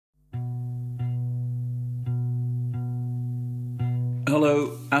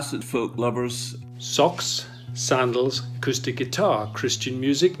Hello, acid folk lovers. Socks, sandals, acoustic guitar, Christian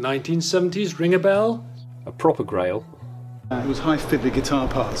music, 1970s, ring a bell? A proper grail. It was high fiddly guitar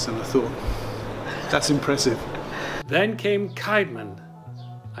parts and I thought, that's impressive. Then came Caedmon,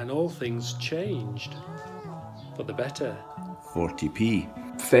 and all things changed. For the better.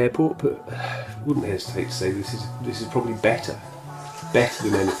 40p. Fairport, but I wouldn't hesitate to say this is probably better. Better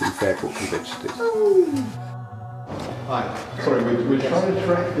than anything Fairport Convention did. Hi. Sorry, we're trying to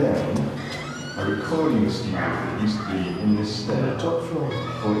track down a recording studio that used to be in this top floor.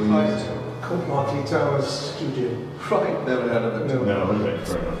 Called Marty Towers Studio. Right, never heard of it. No, okay,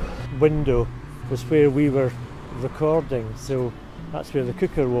 fair enough. Window was where we were recording, so that's where the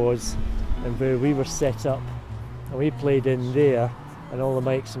cooker was and where we were set up, and we played in there and all the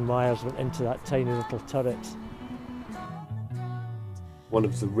mics and wires went into that tiny little turret. One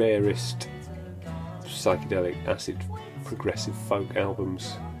of the rarest psychedelic acid progressive folk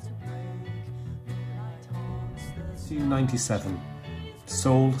albums. 1997,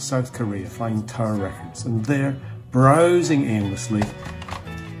 Seoul, South Korea, find Tower Records, and there, browsing aimlessly,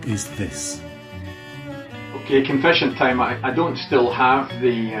 is this. Okay, confession time. I don't still have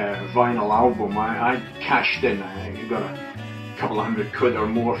the vinyl album. I cashed in. I got a couple of £100 or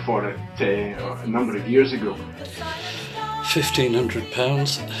more for it a number of years ago.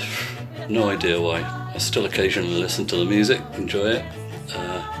 £1,500. No idea why. I still occasionally listen to the music, enjoy it.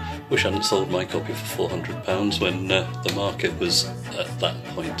 Wish I hadn't sold my copy for £400 when the market was at that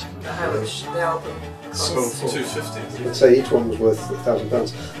point. How much the album? Sold for £250. I'd say each one was worth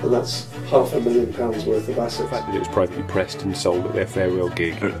 £1,000, and that's £500,000 worth of assets. The fact that it was privately pressed and sold at their farewell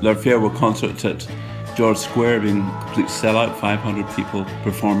gig. Their farewell concert at George Square being a complete sellout, 500 people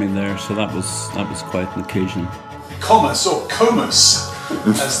performing there, so that was quite an occasion. Comus, or Comus,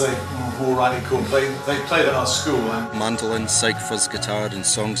 as they more rightly called. They played at our school. Mandolin, psych fuzz guitar and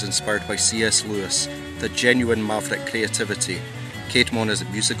songs inspired by C.S. Lewis. The genuine maverick creativity. Caedmon is a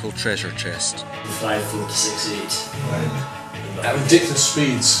musical treasure chest. 5 to 6 8. Right. At ridiculous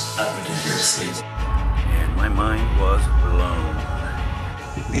speeds. And my mind was blown.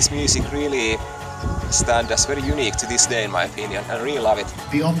 This music really stands as very unique to this day in my opinion. I really love it.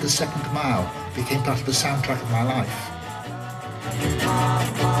 Beyond the Second Mile became part of the soundtrack of my life.